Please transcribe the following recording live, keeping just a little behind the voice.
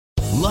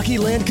Lucky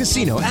Land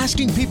Casino,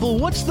 asking people,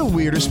 what's the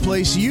weirdest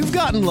place you've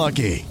gotten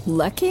lucky?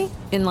 Lucky?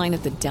 In line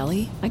at the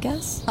deli, I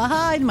guess?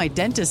 Aha, in my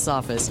dentist's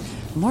office.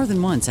 More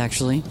than once,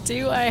 actually.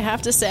 Do I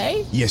have to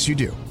say? Yes, you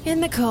do.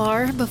 In the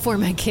car before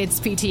my kids'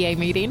 PTA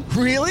meeting.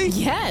 Really?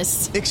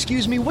 Yes.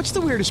 Excuse me, what's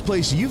the weirdest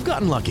place you've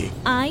gotten lucky?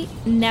 I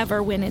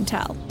never win and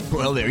tell.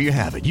 Well, there you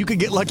have it. You can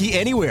get lucky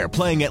anywhere,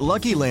 playing at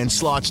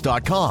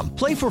LuckyLandSlots.com.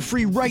 Play for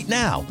free right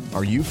now.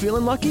 Are you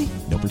feeling lucky?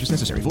 No purchase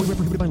necessary. Void where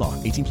prohibited by law.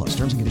 18+.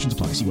 Terms and conditions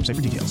apply. See website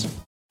for details.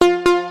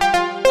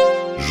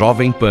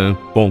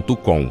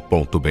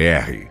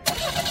 jovempan.com.br.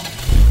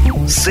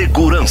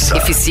 Segurança,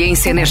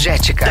 eficiência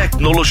energética,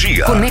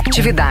 tecnologia,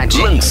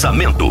 conectividade,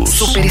 lançamentos,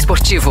 super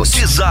esportivos,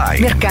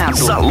 design, mercado,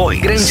 salões,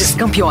 grandes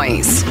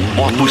campeões,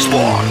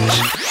 motosport.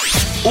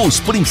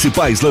 Os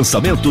principais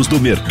lançamentos do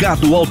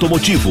mercado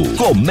automotivo.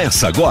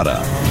 Começa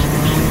agora.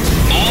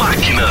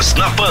 Máquinas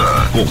na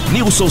Pan, com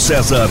Nilson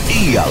César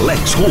e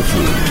Alex Rufo.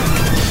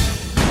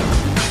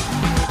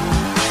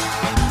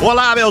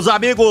 Olá, meus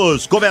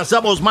amigos!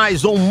 Começamos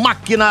mais um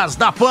Máquinas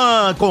da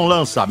Pan, com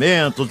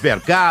lançamentos,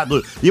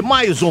 mercado e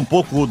mais um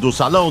pouco do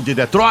Salão de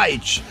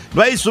Detroit.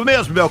 Não é isso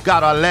mesmo, meu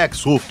caro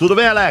Alex Rufo? Tudo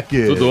bem, Alex?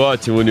 Tudo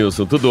ótimo,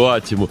 Nilson, tudo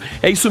ótimo.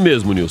 É isso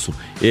mesmo, Nilson.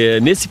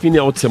 Nesse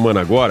final de semana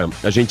agora,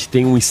 a gente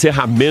tem um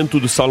encerramento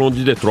do Salão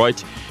de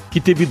Detroit,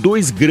 que teve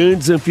dois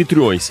grandes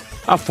anfitriões,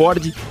 a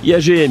Ford e a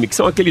GM, que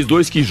são aqueles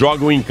dois que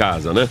jogam em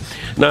casa, né?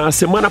 Na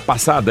semana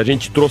passada, a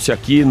gente trouxe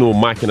aqui no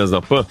Máquinas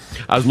na Pan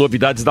as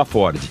novidades da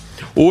Ford.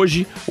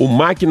 Hoje, o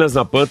Máquinas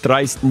na Pan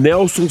traz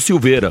Nelson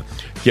Silveira,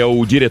 que é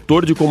o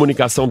diretor de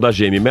comunicação da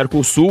GM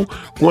Mercosul,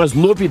 com as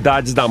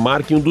novidades da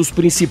marca em um dos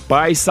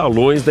principais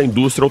salões da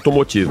indústria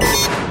automotiva.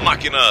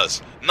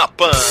 Máquinas na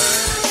Pan.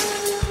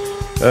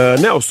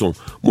 Nelson,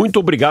 muito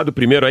obrigado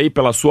primeiro aí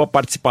pela sua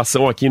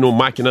participação aqui no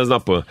Máquinas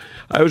na Pan.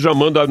 Aí eu já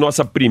mando a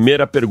nossa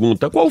primeira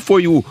pergunta. Qual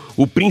foi o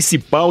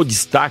principal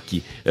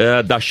destaque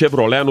da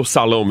Chevrolet no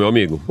salão, meu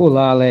amigo?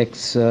 Olá,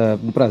 Alex.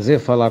 Um prazer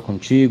falar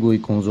contigo e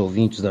com os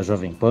ouvintes da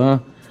Jovem Pan.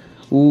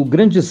 O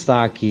grande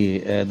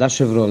destaque da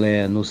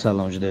Chevrolet no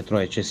Salão de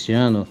Detroit este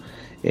ano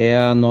é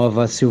a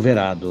nova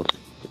Silverado.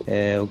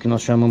 O que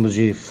nós chamamos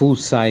de full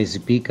size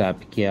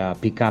pickup, que é a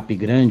picape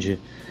grande,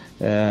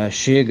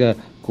 chega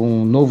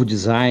com um novo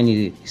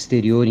design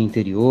exterior e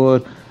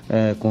interior,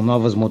 com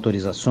novas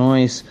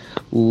motorizações.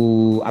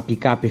 A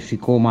picape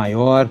ficou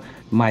maior,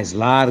 mais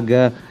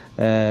larga,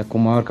 com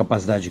maior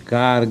capacidade de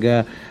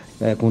carga,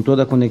 com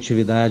toda a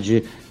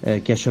conectividade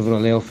que a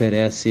Chevrolet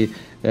oferece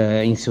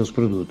em seus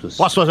produtos.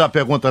 Posso fazer uma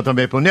pergunta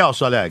também para o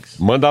Nelson, Alex?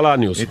 Manda lá,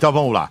 Nilson. Então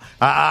vamos lá.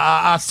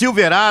 A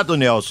Silverado,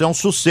 Nelson, é um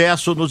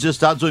sucesso nos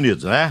Estados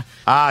Unidos, né?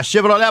 A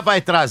Chevrolet vai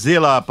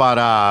trazê-la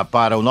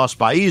para o nosso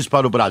país,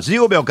 para o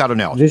Brasil, meu caro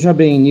Nelson? Veja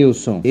bem,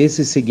 Nilson,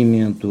 esse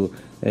segmento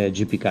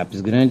de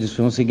picapes grandes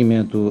foi um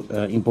segmento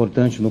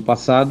importante no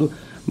passado,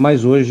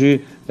 mas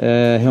hoje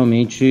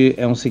realmente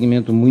é um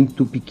segmento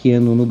muito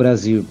pequeno no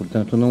Brasil,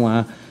 portanto não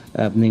há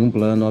nenhum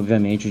plano,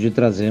 obviamente, de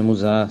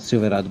trazermos a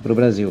Silverado para o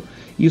Brasil.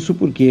 Isso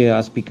porque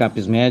as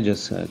picapes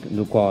médias,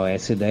 do qual a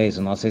S10,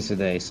 a nossa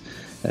S10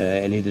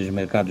 é líder de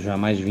mercado já há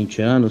mais de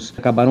 20 anos,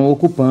 acabaram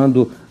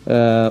ocupando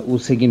o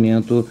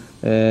segmento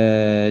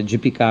de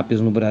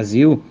picapes no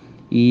Brasil,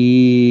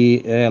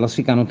 e elas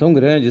ficaram tão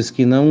grandes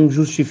que não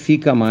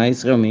justifica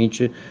mais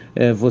realmente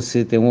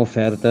você ter uma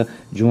oferta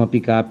de uma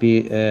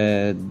picape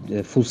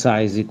full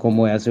size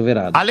como é a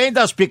Silverado. Além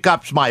das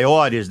picapes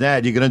maiores,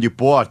 né, de grande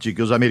porte,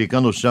 que os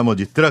americanos chamam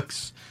de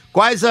trucks,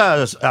 quais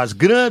as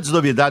grandes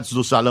novidades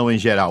do salão em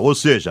geral? Ou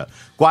seja,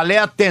 qual é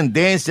a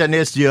tendência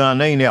nesse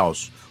ano, hein,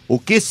 Nelson? O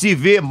que se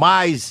vê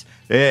mais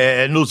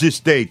nos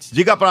States?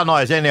 Diga para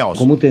nós, hein, Nelson?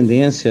 Como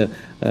tendência,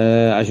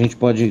 a gente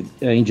pode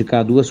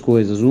indicar duas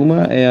coisas.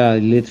 Uma é a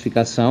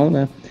eletrificação,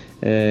 né,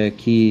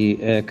 que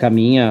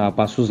caminha a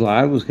passos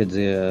largos, quer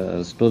dizer,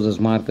 todas as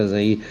marcas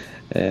aí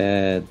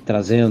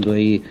trazendo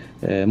aí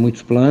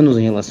muitos planos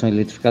em relação à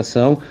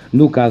eletrificação.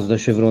 No caso da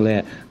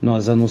Chevrolet,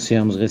 nós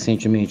anunciamos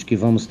recentemente que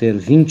vamos ter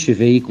 20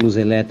 veículos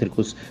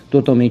elétricos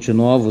totalmente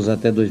novos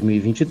até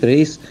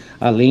 2023,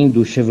 além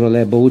do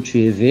Chevrolet Bolt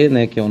EV,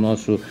 né, que é o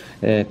nosso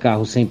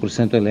carro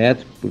 100%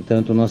 elétrico.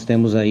 Portanto, nós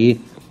temos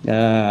aí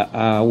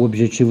o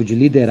objetivo de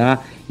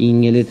liderar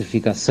em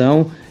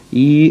eletrificação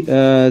e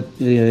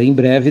em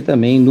breve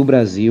também no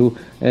Brasil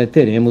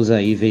teremos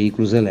aí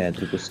veículos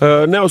elétricos.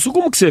 Nelson,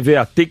 como que você vê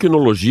a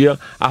tecnologia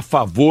a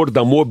favor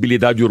da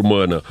mobilidade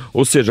urbana?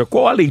 Ou seja,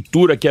 qual a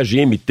leitura que a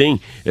GM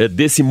tem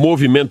desse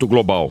movimento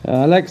global?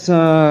 Alex,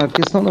 a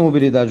questão da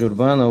mobilidade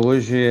urbana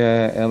hoje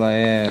ela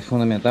é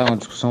fundamental, uma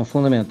discussão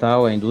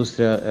fundamental, a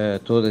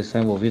indústria toda está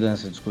envolvida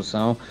nessa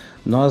discussão.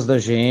 Nós da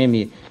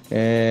GM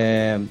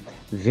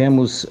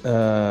vemos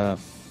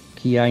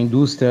que a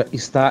indústria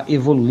está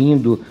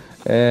evoluindo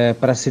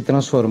para se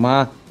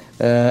transformar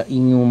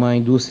em uma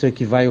indústria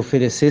que vai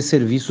oferecer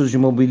serviços de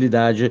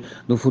mobilidade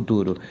no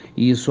futuro.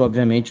 E isso,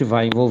 obviamente,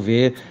 vai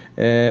envolver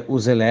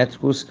os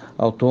elétricos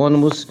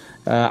autônomos,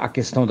 a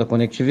questão da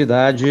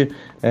conectividade,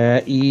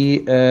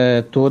 e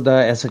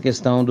toda essa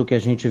questão do que a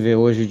gente vê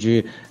hoje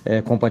de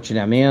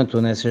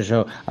compartilhamento, né,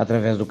 seja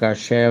através do car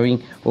sharing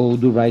ou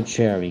do ride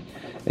sharing.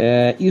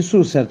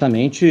 Isso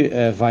certamente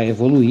vai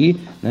evoluir,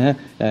 né,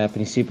 a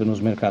princípio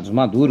nos mercados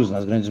maduros,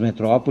 nas grandes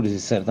metrópoles, e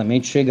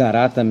certamente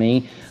chegará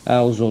também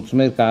aos outros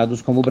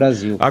mercados como o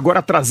Brasil.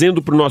 Agora,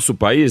 trazendo para o nosso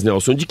país,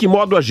 Nelson, de que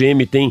modo a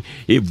GM tem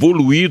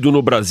evoluído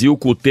no Brasil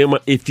com o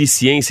tema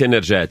eficiência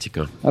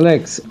energética?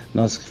 Alex,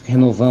 nós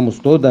renovamos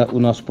todo o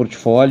nosso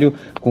portfólio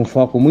com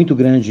foco muito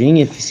grande em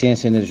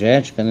eficiência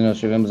energética, né? Nós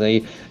tivemos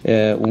aí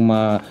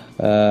uma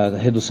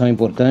redução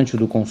importante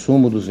do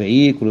consumo dos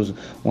veículos,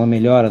 uma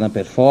melhora na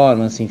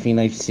performance, enfim,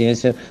 na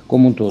eficiência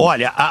como um todo.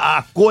 Olha,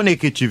 a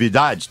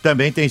conectividade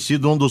também tem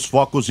sido um dos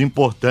focos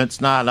importantes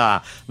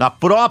na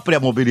própria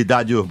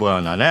mobilidade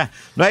urbana, né?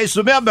 Não é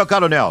isso mesmo, meu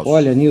caro Nelson?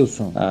 Olha,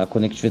 Nilson, a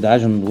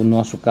conectividade, no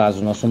nosso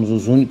caso, nós somos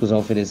os únicos a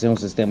oferecer um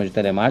sistema de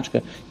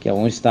telemática, que é o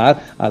OnStar,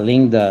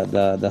 além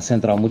da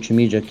central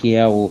multimídia, que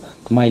é o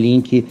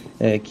MyLink,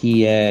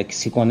 que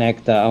se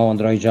conecta ao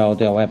Android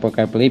Auto e ao Apple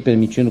CarPlay,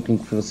 permitindo que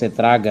você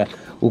traga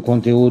o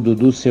conteúdo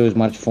do seu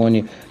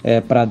smartphone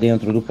para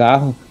dentro do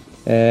carro.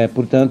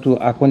 Portanto,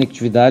 a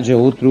conectividade é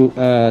outro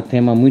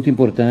tema muito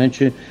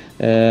importante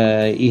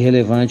e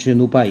relevante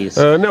no país.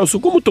 Nelson,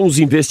 como estão os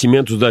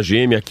investimentos da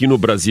GM aqui no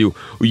Brasil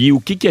e o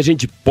que a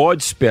gente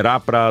pode esperar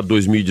para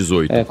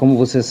 2018? Como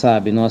você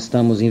sabe, nós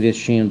estamos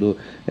investindo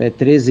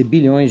 13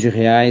 bilhões de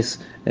reais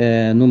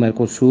no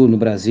Mercosul, no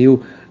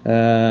Brasil,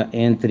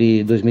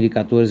 entre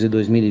 2014 e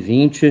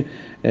 2020.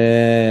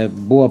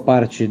 Boa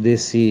parte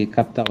desse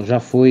capital já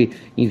foi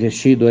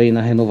investido aí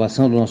na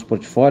renovação do nosso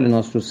portfólio.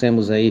 Nós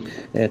trouxemos aí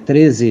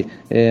 13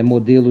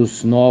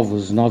 modelos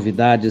novos,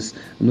 novidades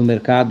no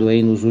mercado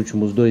aí nos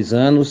últimos 2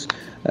 anos.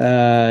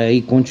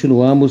 E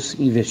continuamos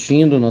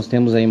investindo. Nós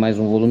temos aí mais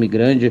um volume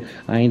grande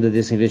ainda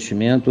desse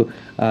investimento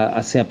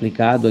a ser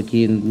aplicado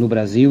aqui no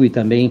Brasil e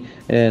também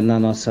na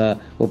nossa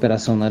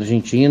operação na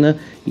Argentina,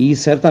 e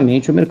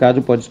certamente o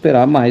mercado pode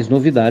esperar mais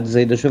novidades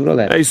aí da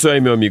Chevrolet. É isso aí,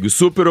 meu amigo.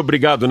 Super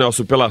obrigado,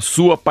 Nelson, pela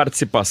sua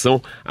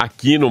participação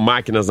aqui no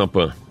Máquinas na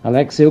Pan.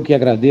 Alex, eu que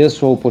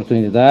agradeço a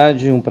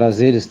oportunidade, um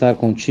prazer estar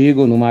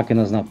contigo no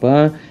Máquinas na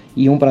Pan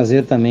e um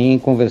prazer também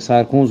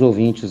conversar com os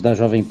ouvintes da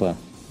Jovem Pan.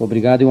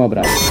 Obrigado e um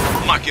abraço.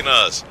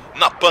 Máquinas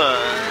na Pan.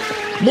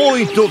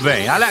 Muito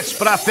bem, Alex,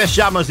 para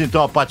fecharmos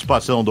então a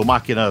participação do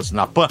Máquinas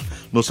na Pan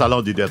no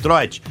Salão de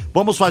Detroit,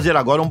 vamos fazer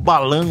agora um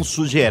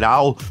balanço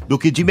geral do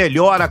que de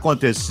melhor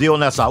aconteceu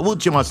nessa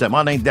última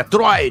semana em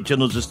Detroit,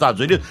 nos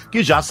Estados Unidos,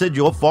 que já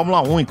sediou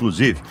Fórmula 1,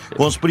 inclusive,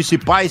 com os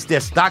principais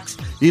destaques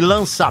e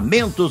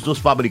lançamentos dos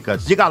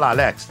fabricantes. Diga lá,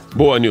 Alex.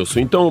 Boa,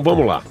 Nilson. Então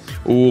vamos lá.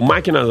 O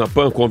Máquinas na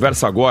Pan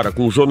conversa agora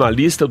com o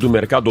jornalista do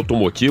mercado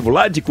automotivo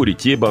lá de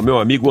Curitiba, meu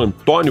amigo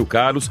Antônio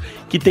Carlos,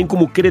 que tem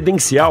como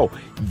credencial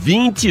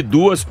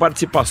 22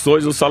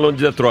 participações no Salão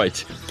de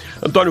Detroit.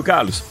 Antônio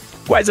Carlos,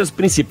 quais as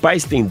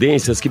principais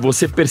tendências que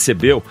você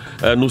percebeu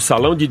no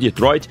Salão de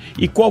Detroit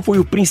e qual foi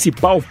o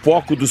principal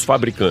foco dos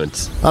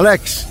fabricantes?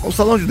 Alex, o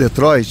Salão de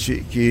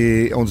Detroit,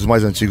 que é um dos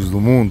mais antigos do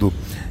mundo,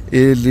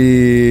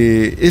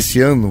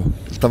 esse ano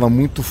estava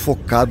muito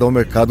focado ao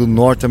mercado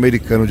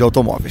norte-americano de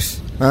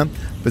automóveis, né?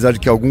 Apesar de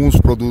que alguns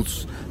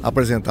produtos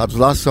apresentados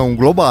lá são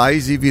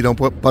globais e virão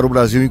para o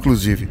Brasil,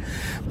 inclusive.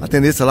 A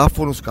tendência lá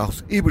foram os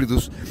carros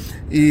híbridos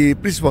e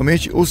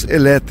principalmente os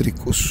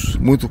elétricos.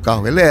 Muito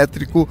carro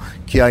elétrico,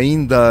 que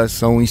ainda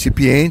são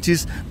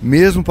incipientes,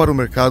 mesmo para o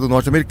mercado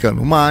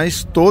norte-americano.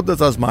 Mas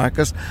todas as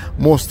marcas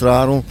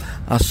mostraram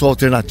a sua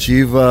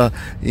alternativa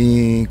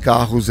em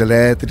carros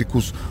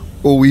elétricos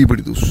ou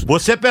híbridos.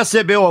 Você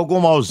percebeu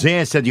alguma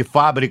ausência de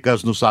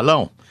fábricas no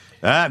salão?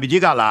 Me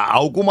diga lá,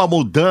 alguma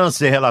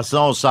mudança em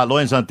relação aos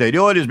salões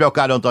anteriores, meu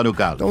caro Antônio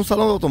Carlos? Então, o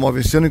Salão do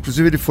Automóvel esse ano,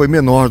 inclusive, ele foi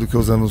menor do que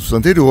os anos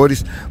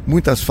anteriores.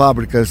 Muitas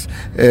fábricas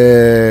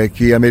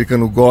que o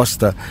americano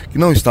gosta, que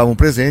não estavam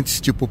presentes,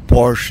 tipo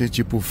Porsche,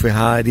 tipo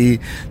Ferrari,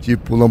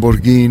 tipo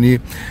Lamborghini.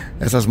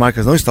 Essas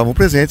marcas não estavam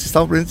presentes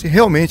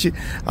realmente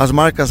as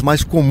marcas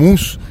mais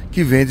comuns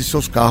que vendem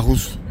seus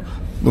carros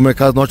no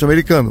mercado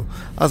norte-americano.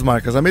 As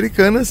marcas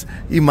americanas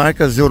e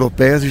marcas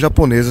europeias e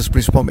japonesas,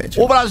 principalmente.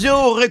 O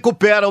Brasil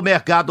recupera o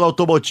mercado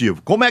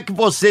automotivo. Como é que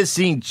você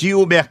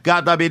sentiu o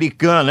mercado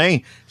americano,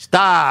 hein?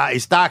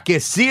 Está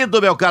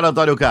aquecido, meu caro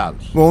Antônio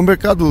Carlos? Bom, o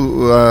mercado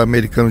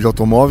americano de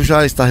automóvel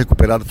já está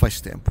recuperado faz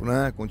tempo,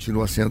 né?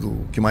 Continua sendo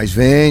o que mais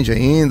vende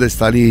ainda,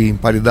 está ali em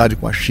paridade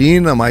com a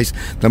China, mas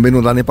também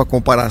não dá nem para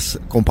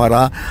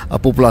comparar a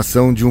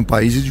população de um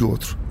país e de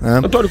outro, né?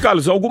 Antônio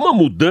Carlos, alguma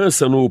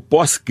mudança no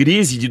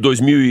pós-crise de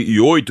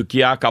 2008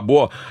 que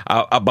acabou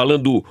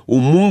abalando o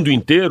mundo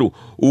inteiro?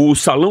 O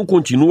salão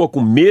continua com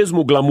o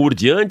mesmo glamour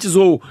de antes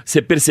ou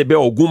você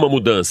percebeu alguma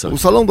mudança? O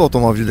Salão do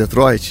Automóvel de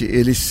Detroit,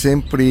 ele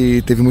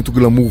sempre teve muito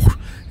glamour.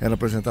 Era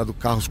apresentado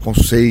carros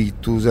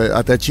conceitos,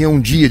 até tinha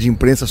um dia de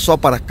imprensa só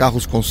para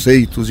carros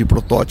conceitos e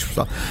protótipos,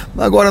 tá?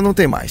 Agora não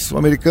tem mais. O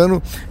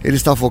americano, ele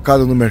está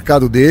focado no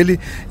mercado dele,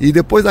 e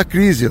depois da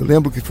crise, eu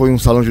lembro que foi um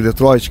salão de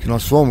Detroit que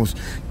nós fomos,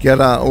 que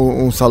era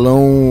um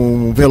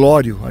salão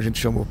velório, a gente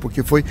chamou,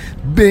 porque foi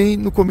bem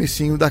no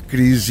comecinho da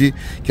crise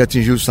que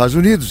atingiu os Estados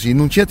Unidos e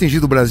não tinha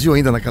atingido o Brasil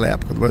ainda naquela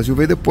época, o Brasil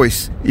veio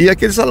depois. E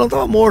aquele salão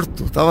estava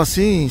morto, estava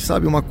assim,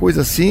 sabe, uma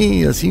coisa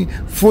assim,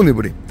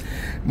 fúnebre.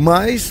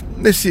 Mas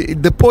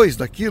depois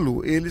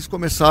daquilo eles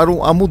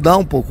começaram a mudar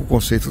um pouco o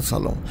conceito do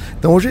salão.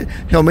 Então hoje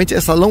realmente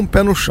é salão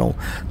pé no chão.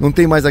 Não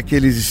tem mais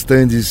aqueles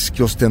estandes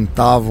que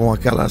ostentavam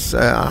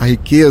a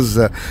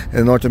riqueza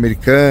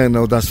norte-americana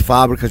ou das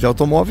fábricas de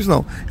automóveis,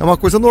 não. É uma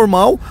coisa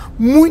normal,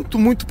 muito,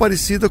 muito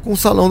parecida com o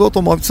Salão do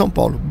Automóvel de São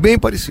Paulo. Bem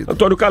parecido.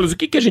 Antônio Carlos, o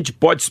que a gente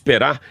pode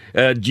esperar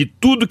de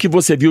tudo que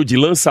você viu de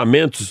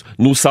lançamentos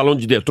no Salão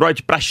de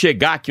Detroit para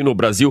chegar aqui no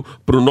Brasil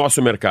para o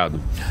nosso mercado?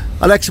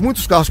 Alex,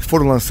 muitos carros que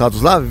foram lançados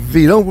lá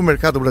virão para o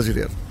mercado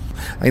brasileiro.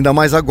 Ainda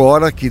mais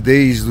agora que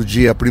desde o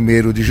dia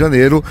 1º de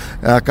janeiro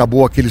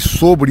acabou aquele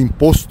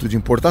sobreimposto de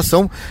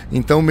importação,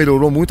 então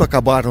melhorou muito,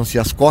 acabaram-se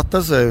as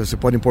cotas, você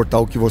pode importar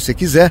o que você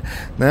quiser,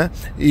 né?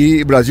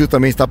 E o Brasil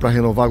também está para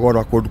renovar agora o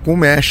acordo com o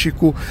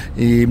México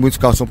e muitos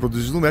carros são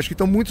produzidos no México,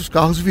 então muitos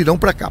carros virão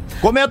para cá.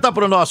 Comenta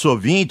para o nosso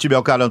ouvinte,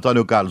 meu caro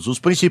Antônio Carlos, os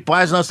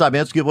principais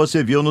lançamentos que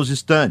você viu nos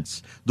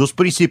estandes, dos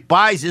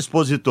principais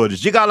expositores.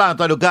 Diga lá,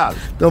 Antônio Carlos.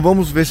 Então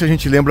vamos ver se a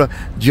gente lembra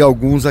de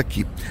alguns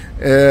aqui.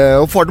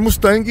 O Ford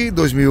Mustang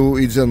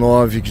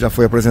 2019, que já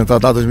foi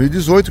apresentado lá em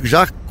 2018, que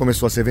já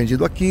começou a ser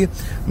vendido aqui,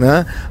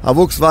 né? A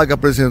Volkswagen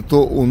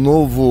apresentou o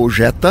novo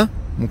Jetta,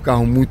 um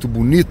carro muito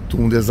bonito,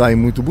 um design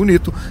muito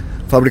bonito,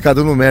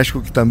 fabricado no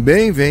México, que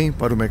também vem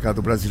para o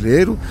mercado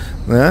brasileiro,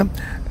 né?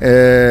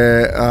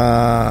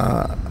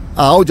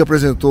 A Audi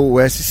apresentou o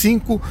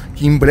S5,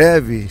 que em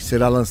breve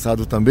será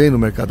lançado também no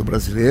mercado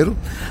brasileiro.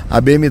 A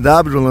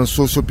BMW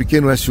lançou seu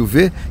pequeno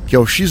SUV, que é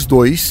o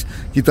X2,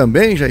 que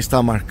também já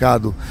está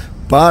marcado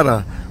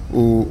para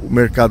o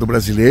mercado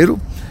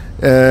brasileiro.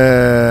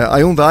 A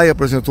Hyundai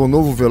apresentou o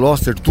novo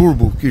Veloster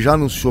Turbo, que já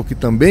anunciou que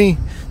também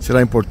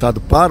será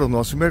importado para o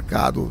nosso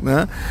mercado,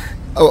 né?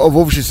 O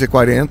Volvo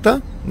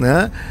XC40,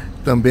 né?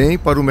 Também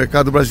para o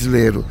mercado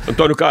brasileiro.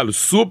 Antônio Carlos,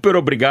 super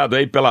obrigado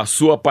aí pela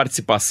sua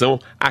participação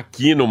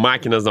aqui no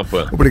Máquinas na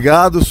Pan.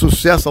 Obrigado,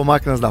 sucesso ao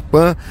Máquinas da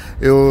Pan.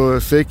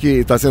 Eu sei que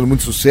está sendo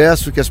muito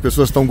sucesso, que as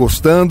pessoas estão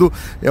gostando.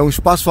 É um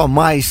espaço a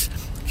mais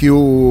que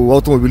o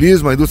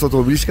automobilismo, a indústria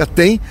automobilística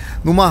tem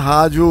numa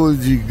rádio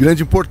de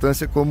grande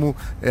importância como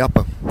é a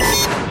Pan.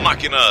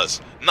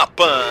 Máquinas na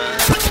Pan.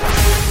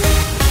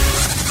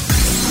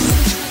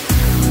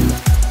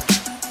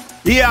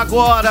 E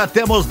agora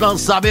temos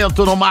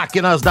lançamento no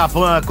Máquinas da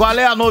Pan. Qual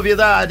é a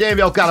novidade, hein,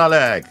 meu caro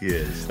Alex?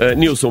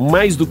 Nilson,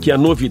 mais do que a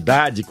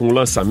novidade com o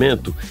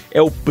lançamento, é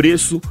o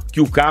preço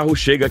que o carro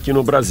chega aqui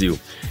no Brasil.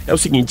 É o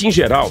seguinte, em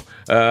geral,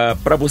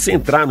 para você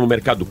entrar no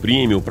mercado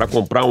premium, para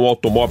comprar um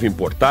automóvel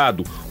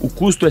importado, o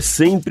custo é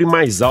sempre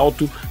mais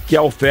alto que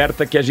a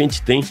oferta que a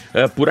gente tem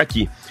por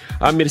aqui.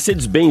 A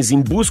Mercedes-Benz, em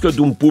busca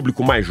de um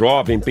público mais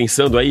jovem,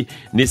 pensando aí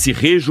nesse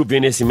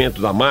rejuvenescimento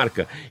da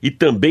marca e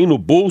também no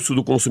bolso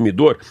do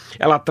consumidor,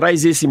 ela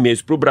traz esse mês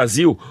para o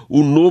Brasil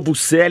o novo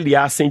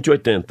CLA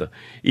 180.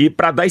 E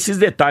para dar esses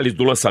detalhes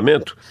do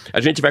lançamento, a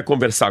gente vai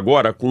conversar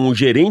agora com o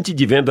gerente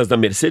de vendas da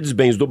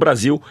Mercedes-Benz do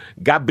Brasil,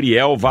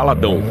 Gabriel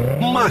Valadão.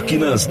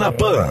 Máquinas na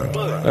Pan.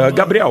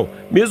 Gabriel,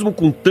 mesmo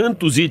com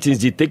tantos itens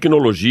de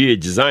tecnologia e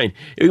design,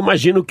 eu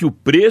imagino que o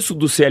preço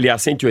do CLA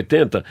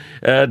 180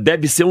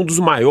 deve ser um dos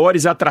maiores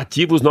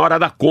atrativos na hora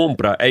da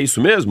compra, é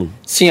isso mesmo?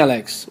 Sim,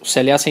 Alex. O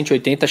CLA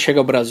 180 chega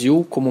ao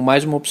Brasil como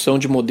mais uma opção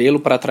de modelo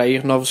para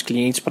atrair novos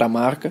clientes para a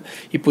marca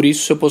e por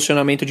isso seu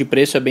posicionamento de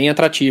preço é bem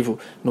atrativo,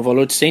 no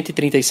valor de R$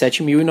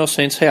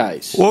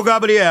 137.900. Ô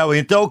Gabriel,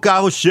 então o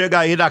carro chega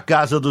aí na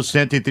casa dos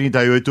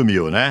 138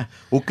 mil, né?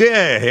 O que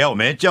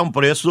realmente é um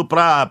preço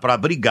para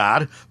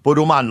brigar por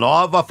uma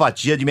nova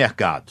fatia de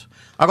mercado.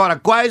 Agora,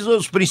 quais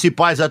os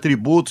principais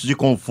atributos de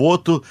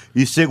conforto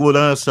e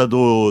segurança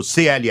do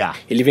CLA?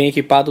 Ele vem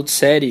equipado de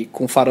série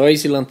com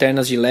faróis e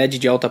lanternas de LED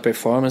de alta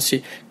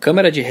performance,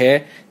 câmera de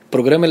ré,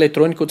 programa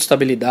eletrônico de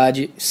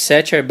estabilidade,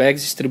 7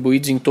 airbags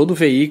distribuídos em todo o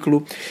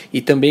veículo e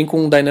também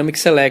com um Dynamic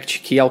Select,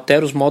 que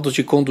altera os modos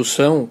de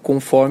condução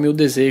conforme o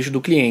desejo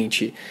do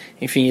cliente.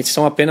 Enfim, esses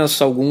são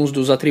apenas alguns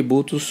dos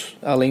atributos,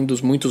 além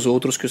dos muitos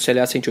outros que o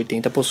CLA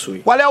 180 possui.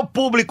 Qual é o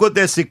público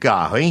desse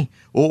carro, hein?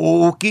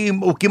 O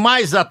que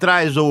mais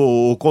atrai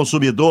o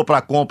consumidor para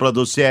a compra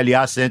do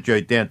CLA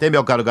 180, hein,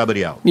 meu caro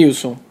Gabriel?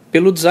 Nilson,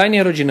 pelo design e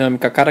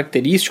aerodinâmica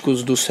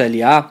característicos do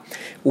CLA,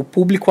 o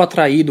público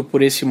atraído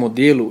por esse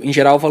modelo, em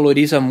geral,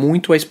 valoriza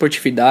muito a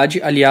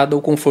esportividade aliada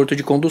ao conforto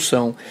de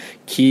condução,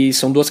 que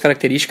são duas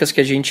características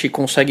que a gente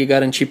consegue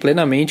garantir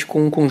plenamente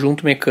com um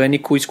conjunto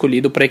mecânico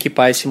escolhido para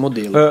equipar esse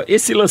modelo.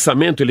 Esse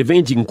lançamento ele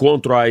vem de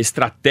encontro à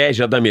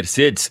estratégia da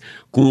Mercedes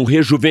com o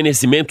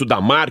rejuvenescimento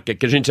da marca,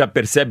 que a gente já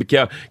percebe que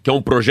é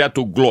um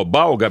projeto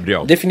global,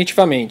 Gabriel?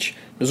 Definitivamente.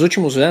 Nos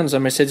últimos anos, a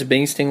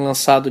Mercedes-Benz tem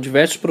lançado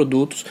diversos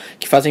produtos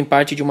que fazem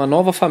parte de uma uma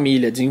nova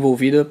família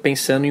desenvolvida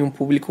pensando em um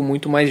público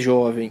muito mais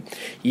jovem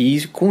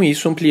e com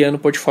isso ampliando o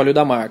portfólio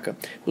da marca.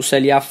 O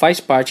CLA faz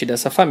parte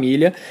dessa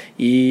família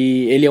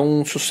e ele é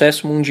um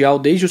sucesso mundial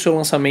desde o seu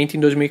lançamento em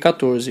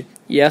 2014.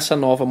 E essa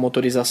nova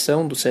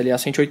motorização do CLA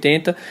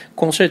 180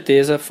 com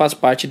certeza faz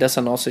parte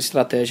dessa nossa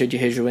estratégia de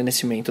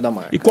rejuvenescimento da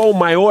marca. E qual o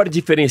maior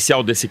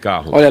diferencial desse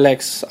carro? Olha,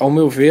 Alex, ao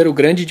meu ver, o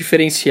grande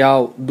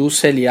diferencial do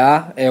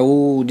CLA é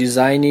o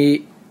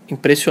design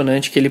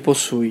impressionante que ele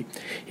possui.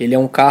 Ele é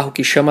um carro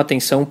que chama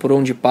atenção por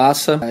onde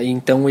passa,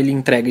 então ele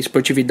entrega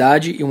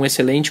esportividade e um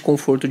excelente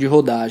conforto de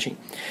rodagem.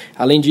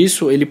 Além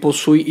disso, ele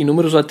possui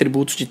inúmeros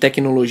atributos de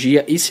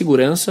tecnologia e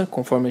segurança,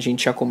 conforme a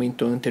gente já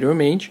comentou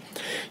anteriormente.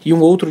 E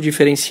um outro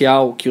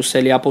diferencial que o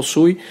CLA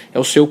possui é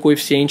o seu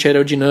coeficiente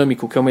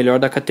aerodinâmico, que é o melhor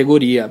da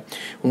categoria.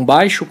 Um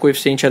baixo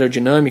coeficiente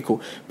aerodinâmico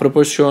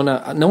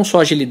proporciona não só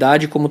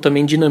agilidade, como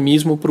também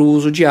dinamismo para o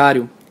uso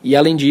diário. E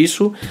além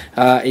disso,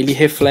 ele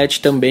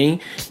reflete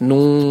também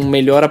num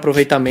melhor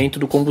aproveitamento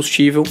do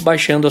combustível,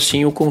 baixando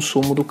assim o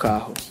consumo do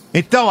carro.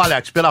 Então,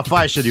 Alex, pela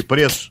faixa de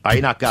preço, aí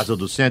na casa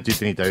dos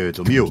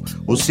 138 mil,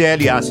 o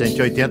CLA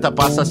 180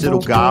 passa a ser o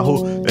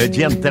carro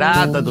de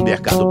entrada do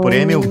mercado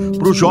premium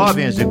para o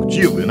jovem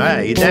executivo,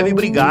 né? E deve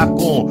brigar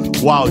com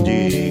o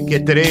Audi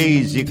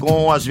Q3 e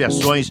com as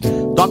versões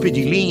top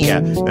de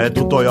linha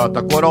do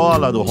Toyota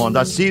Corolla, do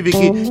Honda Civic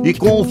e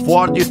com o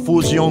Ford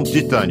Fusion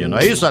Titanium, não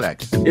é isso,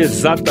 Alex?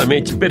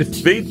 Exatamente,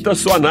 perfeita a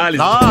sua análise.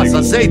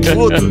 Nossa, sei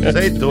tudo,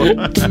 sei tudo.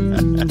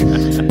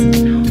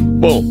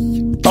 Bom,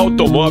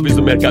 automóveis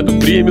do mercado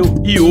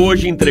premium e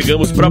hoje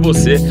entregamos para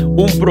você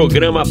um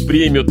programa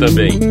premium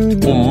também.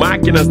 O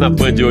Máquinas na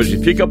Pan de hoje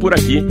fica por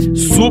aqui.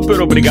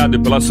 Super obrigado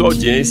pela sua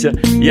audiência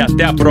e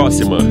até a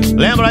próxima.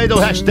 Lembra aí do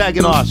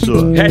hashtag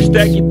nosso.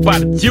 Hashtag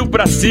partiu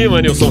pra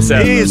cima, Nilson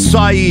César. Isso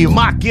aí,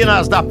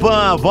 Máquinas da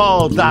Pan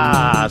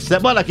volta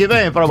semana que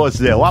vem pra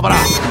você. Um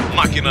abraço.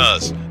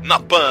 Máquinas na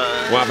Pan.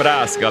 Um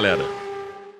abraço, galera.